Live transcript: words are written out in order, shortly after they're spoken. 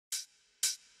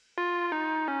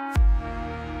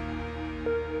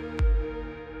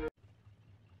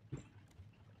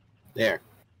There.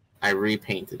 I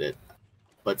repainted it,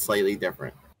 but slightly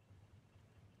different.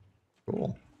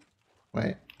 Cool.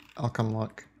 Wait, I'll come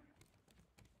look.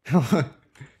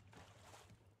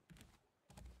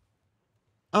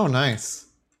 Oh, nice.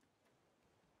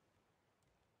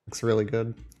 Looks really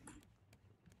good.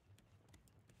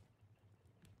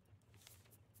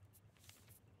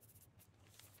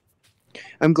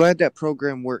 I'm glad that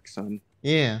program works, son.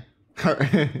 Yeah.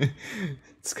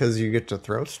 It's because you get to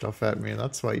throw stuff at me.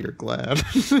 That's why you're glad.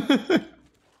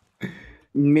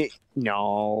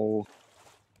 No.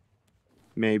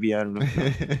 Maybe, I don't know.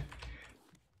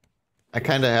 I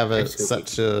kind of have it Actually, set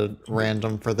to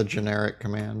random for the generic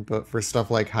command, but for stuff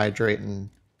like hydrate and...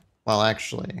 Well,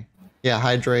 actually... Yeah,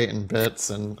 hydrate and bits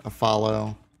and a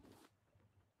follow.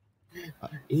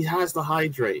 He has to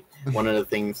hydrate. One of the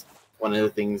things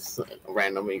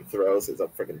randomly throws is a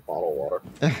freaking bottle of water.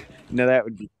 No, that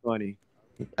would be funny.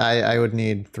 I would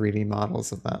need 3D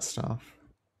models of that stuff.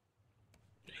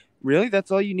 Really? That's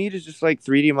all you need is just like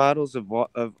 3D models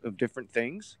of different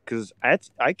things? Because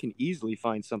I can easily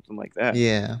find something like that.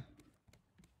 Yeah.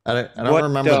 I don't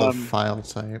remember the file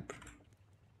type.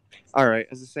 Alright,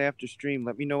 as I say after stream,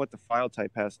 let me know what the file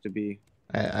type has to be.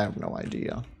 I have no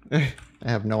idea. I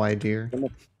have no idea.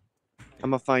 I'm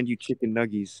gonna find you chicken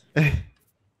nuggies.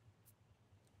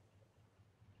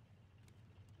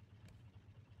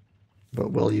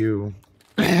 But will you...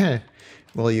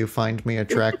 will you find me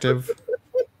attractive?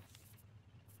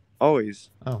 Always.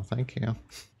 Oh, thank you.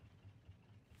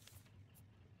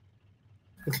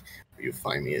 You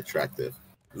find me attractive.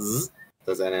 Zzz.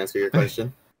 Does that answer your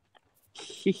question?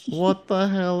 What the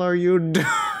hell are you doing?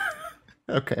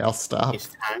 Okay, I'll stop.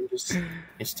 It's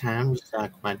time to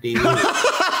suck my dick.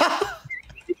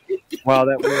 Wow,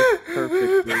 that worked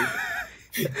perfectly.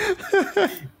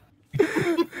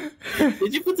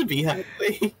 Did you put the beehive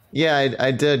away? Yeah,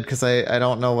 I did, because I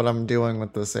don't know what I'm doing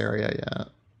with this area yet.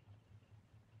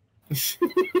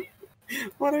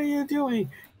 What are you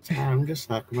doing? Time to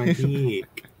suck my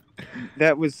dick.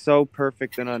 That was so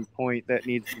perfect and on point. That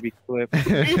needs to be clipped.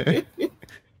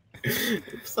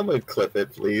 Someone clip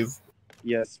it, please.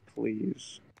 Yes,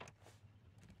 please.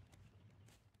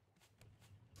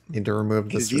 Need to remove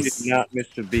this. Because you did not miss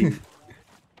a beat.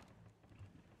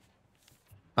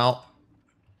 Oh.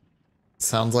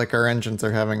 Sounds like our engines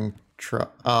are having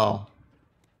oh.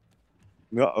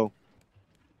 Uh-oh.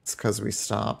 It's because we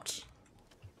stopped.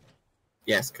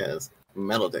 Yes, because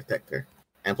metal detector.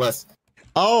 And plus,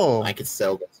 oh, I could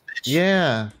sell this fish.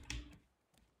 Yeah.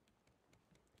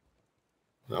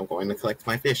 I'm going to collect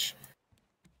my fish.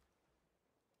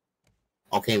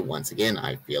 Okay, once again,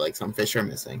 I feel like some fish are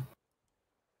missing.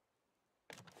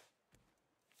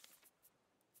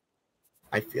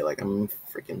 I feel like I'm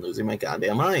freaking losing my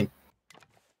goddamn mind.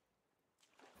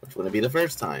 Which wouldn't be the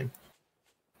first time.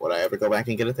 Would I ever go back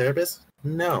and get a therapist?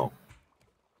 No.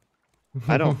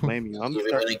 I don't blame you. I'm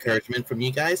Even an encouragement from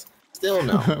you guys? Still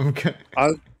no. Okay.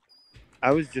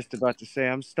 I was just about to say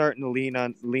I'm starting to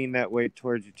lean that way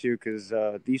towards you too, because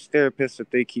these therapists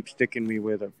that they keep sticking me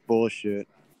with are bullshit.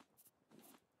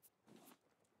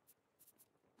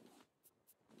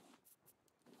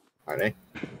 Are they?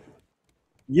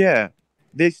 Yeah,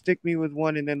 they stick me with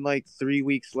one, and then like 3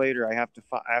 weeks later, I have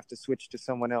to switch to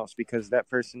someone else because that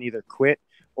person either quit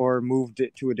or moved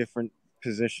it to a different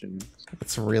position.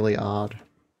 That's really odd.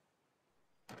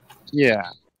 Yeah.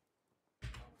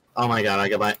 Oh my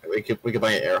god! We could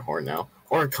buy an air horn now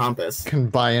or a compass. Can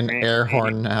buy an air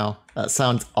horn now. That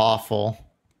sounds awful.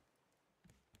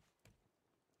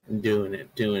 Doing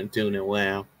it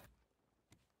well.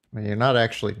 Well, you're not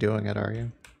actually doing it, are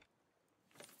you?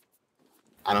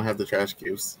 I don't have the trash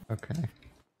cubes. Okay.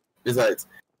 Besides,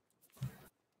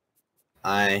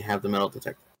 I have the metal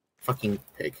detector. Fucking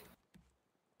pig.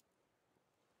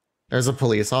 There's a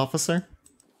police officer?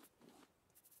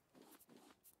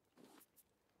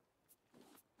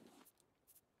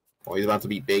 Oh, he's about to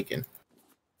be bacon.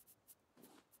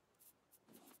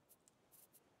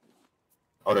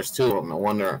 Oh, there's two of them. I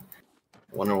wonder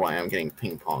why I'm getting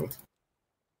ping-ponged.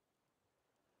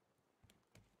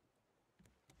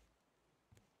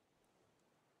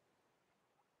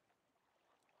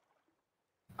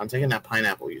 I'm taking that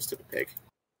pineapple used to the pig.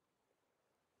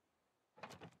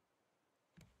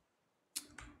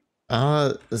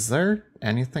 Is there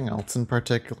anything else in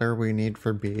particular we need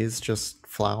for bees? Just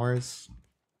flowers?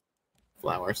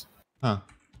 Flowers. Huh.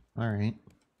 Alright.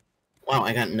 Wow,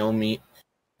 I got no meat.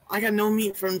 I got no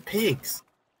meat from pigs.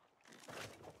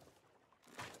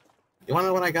 You wanna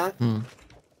know what I got?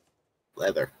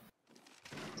 Leather.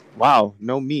 Wow,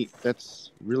 no meat.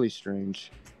 That's really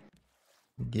strange.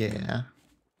 Yeah.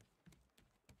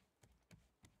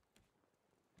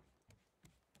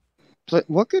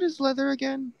 What good is leather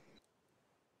again?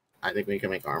 I think we can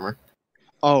make armor.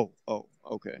 Oh,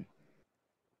 okay.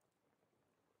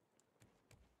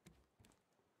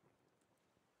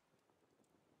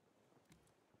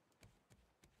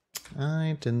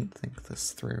 I didn't think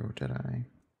this through, did I?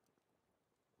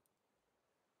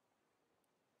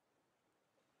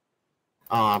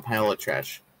 Pile of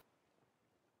trash.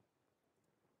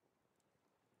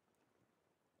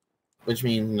 Which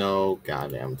means no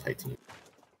goddamn titanium.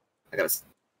 I got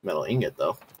a metal ingot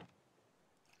though.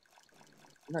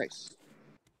 Nice.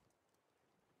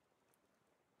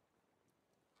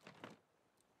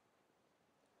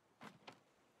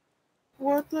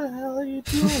 What the hell are you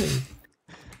doing?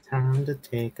 Time to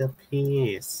take a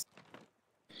piece.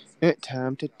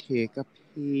 Time to take a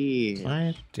piss. Can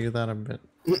I do that a bit?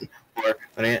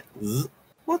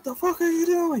 What the fuck are you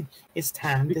doing? It's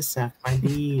time to suck my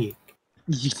dick.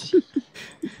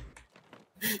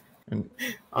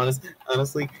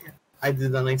 Honestly, I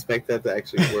did not expect that to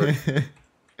actually work.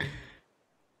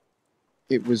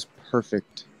 It was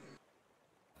perfect.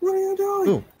 What are you doing?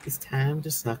 Ooh. It's time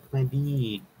to suck my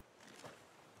dick.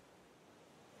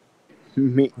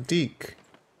 Me. Deek.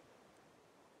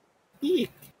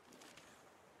 Dick.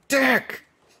 Dick!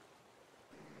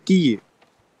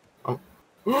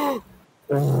 Oh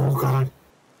god.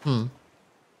 Hmm.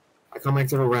 I come back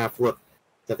to the raft. Look.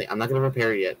 I'm not gonna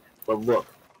repair it yet. But look.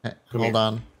 Hey, Come hold here.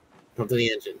 on. Come to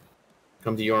the engine.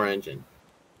 Come to your engine.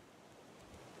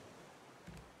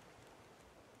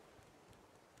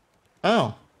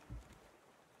 Oh.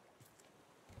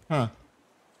 Huh.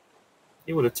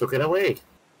 He would have took it away.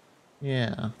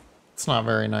 Yeah. It's not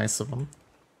very nice of him.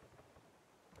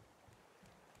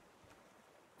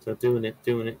 So doing it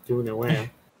well.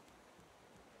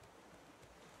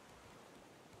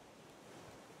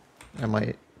 I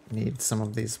might need some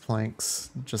of these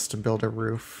planks just to build a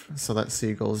roof so that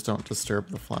seagulls don't disturb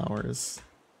the flowers.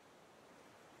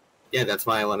 Yeah, that's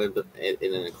why I wanted it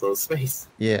in an enclosed space.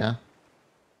 Yeah.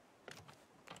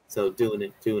 So doing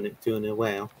it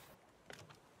well.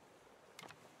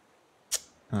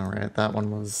 Alright, that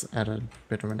one was at a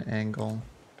bit of an angle.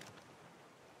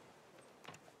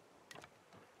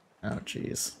 Oh,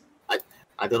 jeez.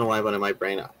 I don't know why, but in my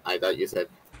brain, I thought you said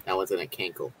that was in a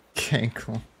cankle.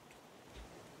 Cankle.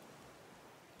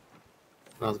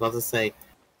 I was about to say,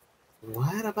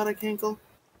 what about a cankle?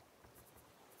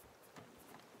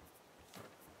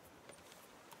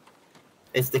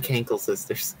 It's the Cankle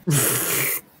sisters.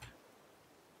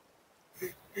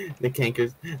 the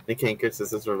Canker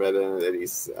sisters were better than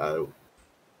these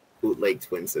bootleg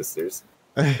twin sisters.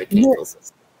 The Cankle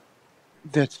sisters.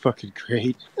 That's fucking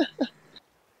great.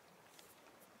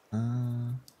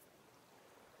 Oh,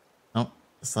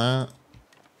 is that?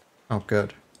 Oh,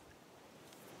 good.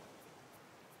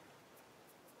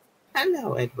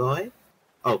 Hello, Ed boy.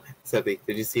 Oh, Seppi,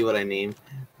 did you see what I named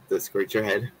the Screecher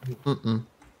head? Mm-mm.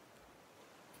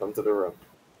 Come to the room.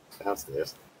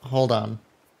 Downstairs. Hold on.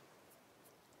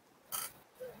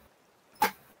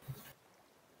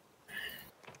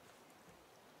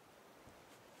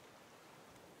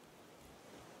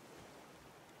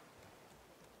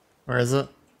 Where is it?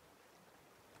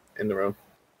 In the room.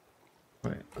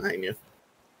 Wait. Behind you.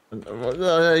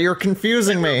 You're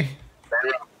confusing me.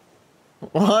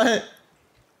 What?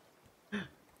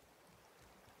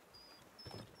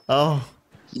 Oh.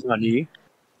 Money.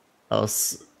 Oh.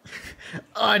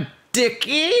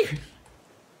 Dickie?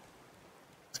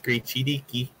 Screechy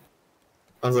Deaky.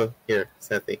 Also, here,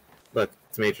 Sethy. Look,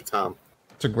 it's Major Tom.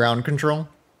 To ground control?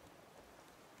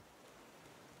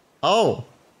 Oh.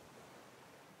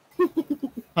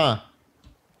 Huh.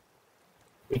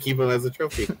 We keep him as a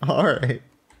trophy. Alright.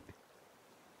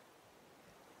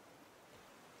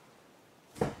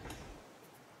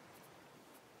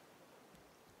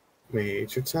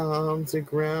 Major Tom to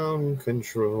ground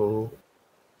control.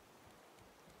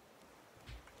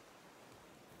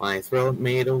 My throat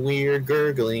made a weird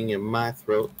gurgling in my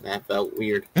throat. That felt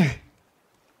weird.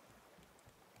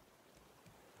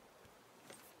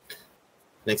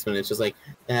 Next minute, it's just like,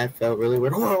 that felt really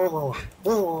weird. Whoa,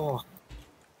 whoa.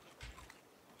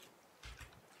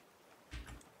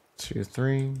 2,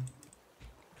 3.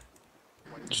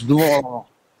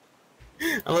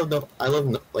 I love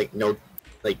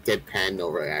deadpan, no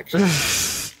reaction.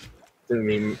 To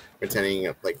me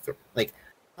pretending like,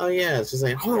 oh yeah, it's just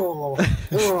like, oh.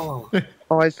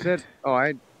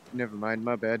 Never mind,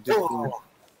 my bad.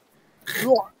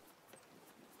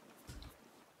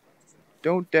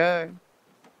 Don't die.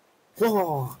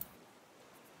 Oh.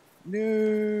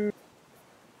 No.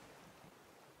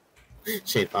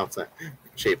 Shade pops back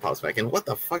in. What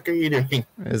the fuck are you doing?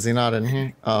 Is he not in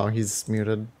here? Oh, he's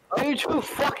muted. I you two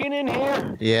fucking in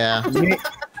here? Yeah.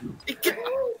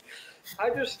 I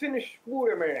just finished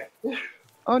Water Man.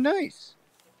 Oh, nice.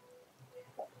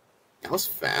 That was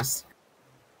fast.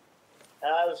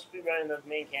 I was speedrunning the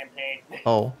main campaign.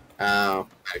 Oh. That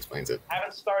explains it. I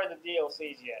haven't started the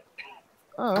DLCs yet.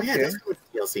 Oh, Oh yeah, okay. that's good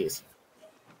with DLCs.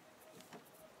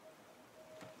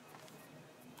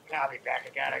 I'll be back.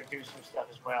 I gotta do some stuff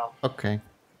as well. Okay.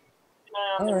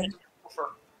 There Alright. is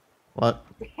for What?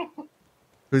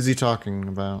 Who's he talking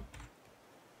about?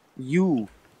 You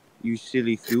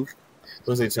silly thief. What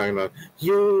was he talking about?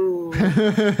 You.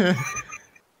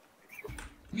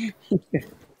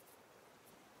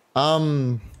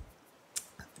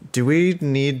 Do we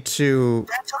need to?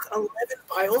 That took 11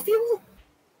 biofuel.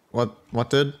 What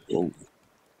did? Look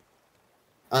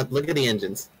at the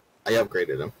engines. I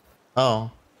upgraded them.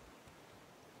 Oh.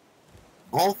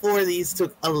 All 4 of these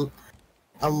took 11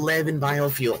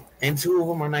 biofuel, and 2 of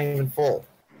them are not even full.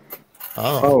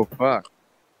 Oh. Oh, fuck.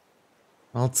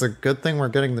 Well, it's a good thing we're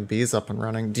getting the bees up and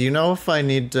running. Do you know if I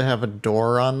need to have a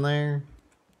door on there?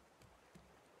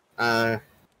 You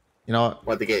know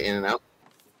What, to get in and out?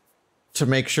 to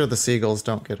make sure the seagulls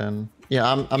don't get in.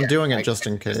 Yeah, I'm Yeah, doing it just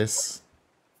in case.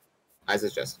 I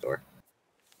suggest a door.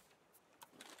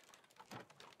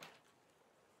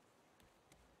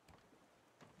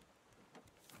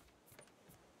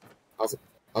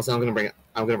 Also, I'm gonna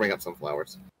bring up some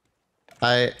flowers.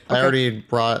 I already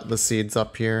brought the seeds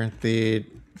up here. The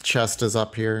chest is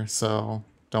up here, so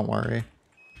don't worry.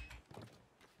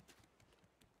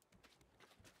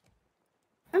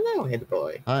 Hello, head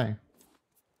boy. Hi.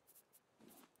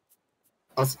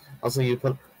 Also, you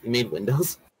made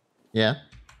windows. Yeah.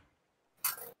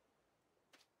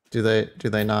 Do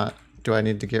they not? Do I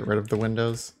need to get rid of the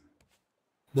windows?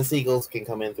 The seagulls can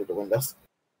come in through the windows.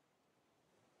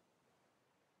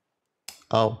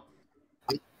 Oh.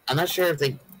 I'm not sure if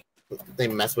they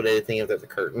mess with anything if there's a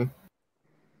curtain.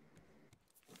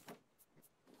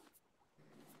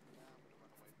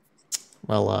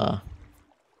 Well,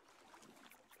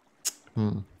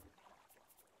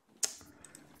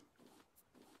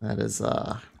 that is,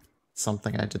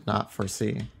 something I did not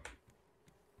foresee.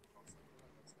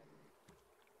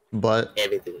 But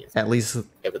Everything else,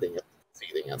 everything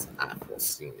else, I've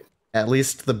foreseen it. at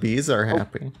least the bees are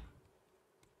happy.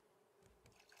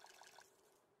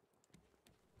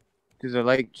 Does it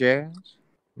like jazz?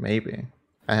 Maybe.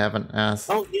 I haven't asked.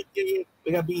 Oh, yeah.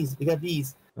 We got bees.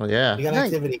 Well, yeah. We got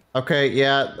Nice. activity. Okay,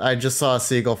 yeah, I just saw a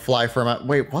seagull fly from it.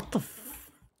 Wait, what the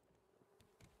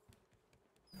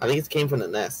I think it came from the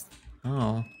nest.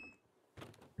 Oh.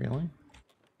 Really?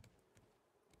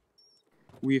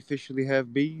 We officially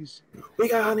have bees. We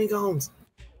got honeycombs.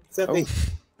 Seppi.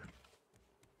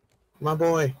 My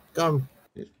boy, come.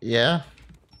 Yeah?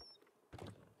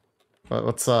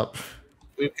 What's up?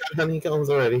 We've got honeycombs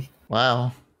already.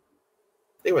 Wow.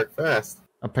 They work fast.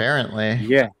 Apparently.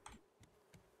 Yeah.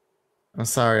 I'm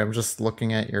sorry, I'm just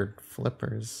looking at your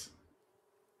flippers.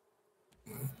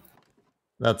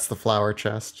 That's the flower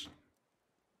chest.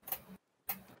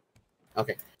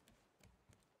 Okay.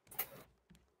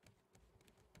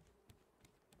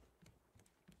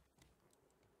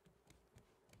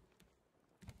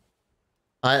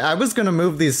 I was gonna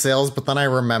move these sails, but then I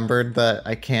remembered that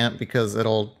I can't because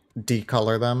it'll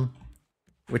decolor them.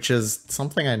 Which is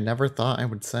something I never thought I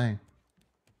would say.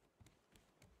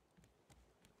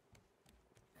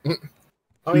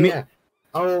 Oh yeah.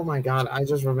 Oh my god, I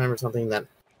just remembered something that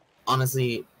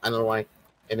honestly, I don't know why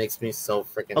it makes me so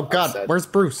freaking Oh god, upset. where's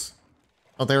Bruce?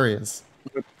 Oh, there he is.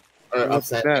 Or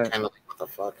What's upset, that? kind of like, what the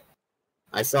fuck?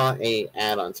 I saw a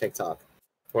ad on TikTok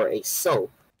for a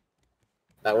soap.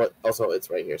 That was also, it's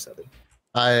right here, Seppi.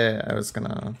 I was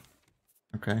gonna...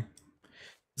 Okay. I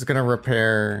was gonna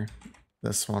repair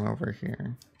this one over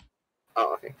here.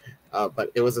 Oh, okay.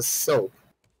 But it was a soap.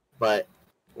 But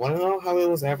want to know how it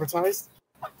was advertised?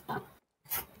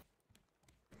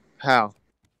 How?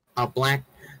 A black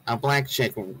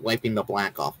chick wiping the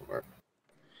black off of her.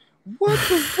 What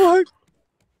the fuck?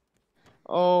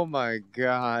 Oh my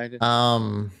god.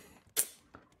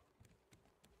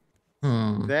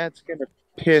 That's gonna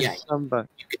piss Yeah. somebody.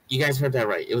 You guys heard that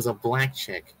right. It was a black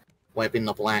chick wiping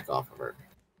the black off of her.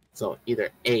 So either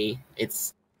A,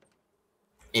 it's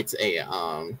a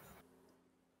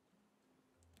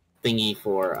thingy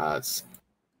for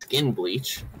skin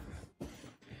bleach,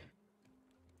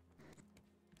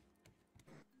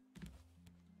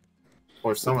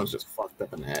 or someone's just fucked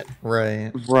up in the head.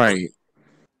 Right. Right.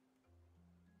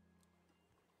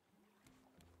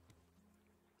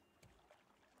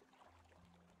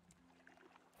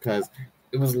 Because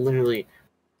it was literally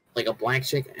like a black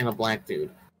chick and a black dude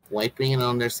wiping it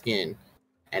on their skin,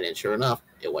 And then sure enough,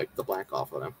 it wiped the black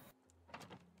off of them.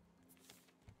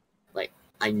 Like,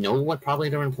 I know what probably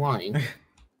they're implying.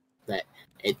 That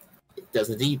it does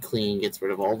a deep clean, gets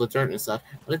rid of all the dirt and stuff.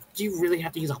 But do you really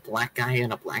have to use a black guy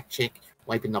and a black chick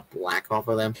wiping the black off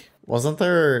of them? Wasn't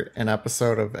there an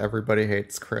episode of Everybody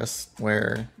Hates Chris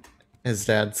where his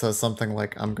dad says something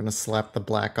like, "I'm gonna slap the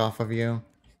black off of you,"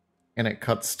 and it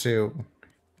cuts to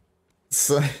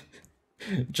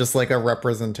just like a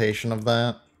representation of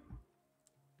that?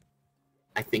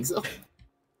 I think so.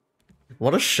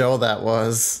 What a show that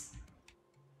was.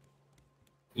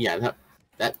 Yeah,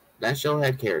 that show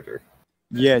had character.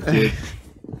 Yeah, it did.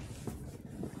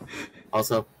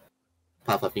 Also,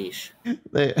 Papa Fish.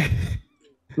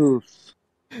 Oof.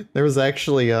 There was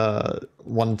actually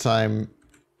one time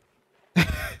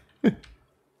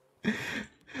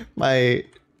my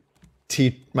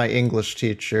English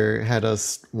teacher had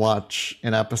us watch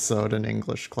an episode in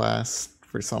English class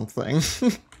for something.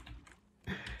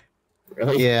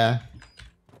 Really? Yeah.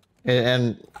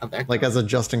 And Okay. like as a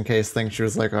just in case thing, she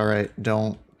was like, "All right,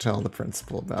 don't tell the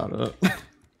principal about it."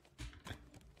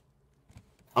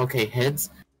 Okay, heads.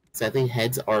 Sadly,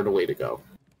 heads are the way to go.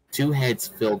 2 heads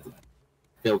filled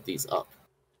these up.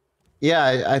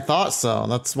 Yeah, I thought so.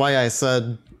 That's why I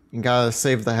said you gotta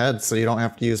save the head so you don't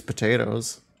have to use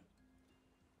potatoes.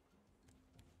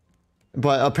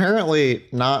 But apparently,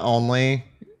 not only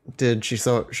did she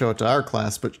show it to our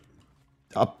class, but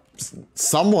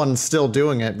someone's still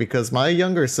doing it because my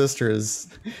younger sister has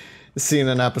seen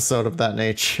an episode of that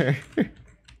nature.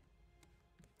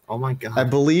 Oh my god. I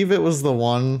believe it was the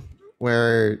one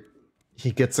where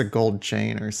he gets a gold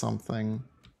chain or something.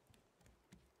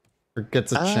 Or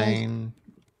gets a chain.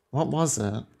 What was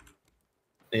it?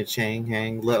 The chain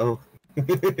hang low.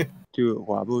 Do it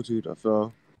wobble to the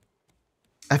floor.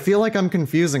 I feel like I'm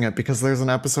confusing it because there's an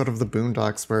episode of the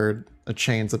Boondocks where a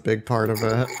chain's a big part of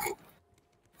it.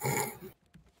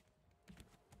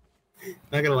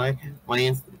 Not gonna lie,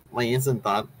 my instant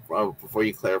thought before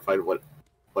you clarified what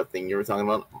thing you were talking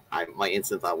about, my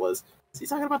instant thought was he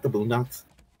talking about the Boondocks?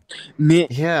 Me.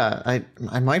 Yeah,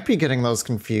 I might be getting those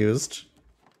confused.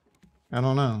 I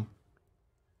don't know.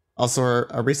 Also,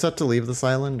 are we set to leave this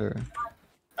island or?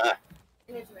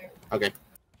 Okay.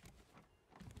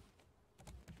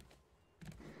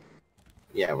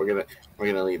 Yeah, we're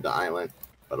gonna leave the island,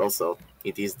 but also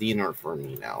it is dinner for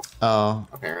me now. Oh,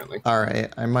 Apparently. all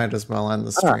right. I might as well end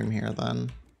the stream here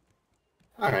then.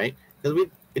 All right, because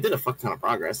we did a fuck ton of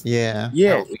progress. Yeah.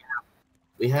 Yeah.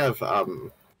 We have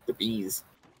the bees,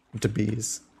 The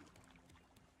bees.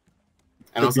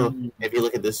 and also if you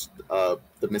look at this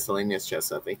the miscellaneous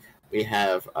chest, I think we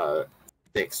have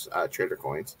 6 trader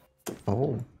coins.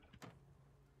 Oh.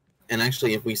 And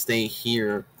actually, if we stay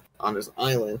here on this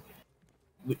island,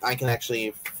 I can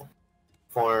actually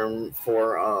farm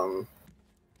for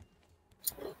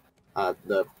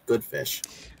the good fish.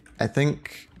 I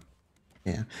think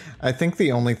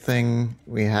the only thing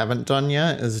we haven't done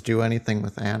yet is do anything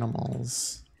with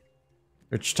animals.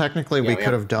 Which technically we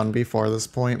could have done before this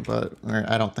point, but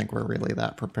I don't think we're really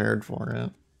that prepared for it.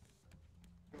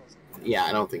 Yeah,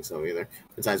 I don't think so either.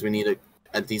 Besides, we need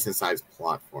a decent sized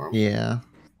plot for them. Yeah.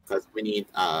 Because we need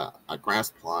a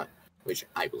grass plot, which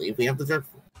I believe we have the dirt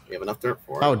for. We have enough dirt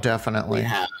for. Oh, definitely.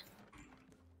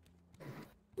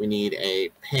 We need a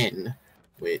pen,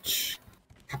 which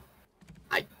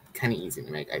kind of easy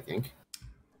to make, I think.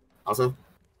 Also,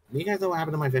 do you guys know what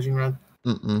happened to my fishing rod?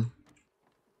 Mm-mm.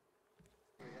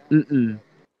 Mm-mm.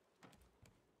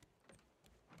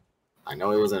 I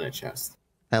know it was in a chest.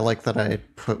 I like that I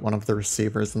put one of the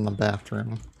receivers in the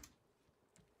bathroom.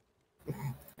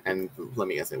 And let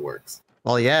me guess, it works.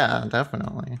 Well, yeah,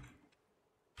 definitely.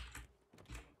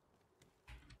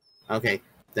 Okay,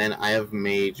 then I have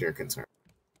major concern.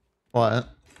 What?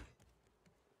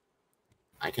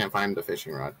 I can't find the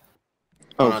fishing rod.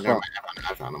 Oh, no, never fuck. mind.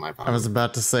 I found him. I was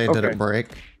about to say, did Okay. it break?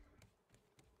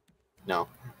 No.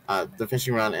 The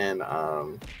fishing rod and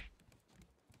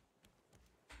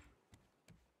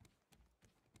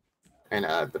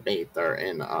the bait are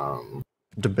in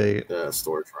Debate. the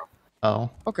storage room. Oh.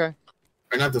 Okay.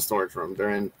 Or not the storage room,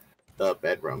 they're in the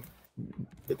bedroom.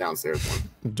 The downstairs one.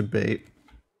 Debate.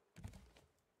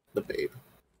 The babe.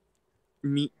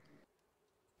 Me.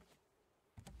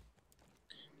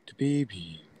 The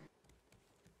baby.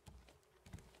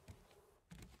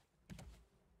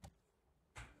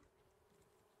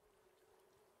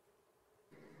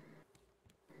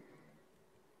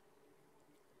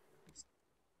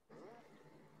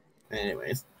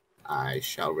 Anyways, I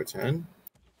shall return.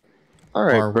 All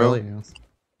right, Or bro. will you?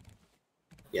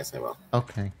 Yes, I will.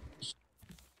 Okay.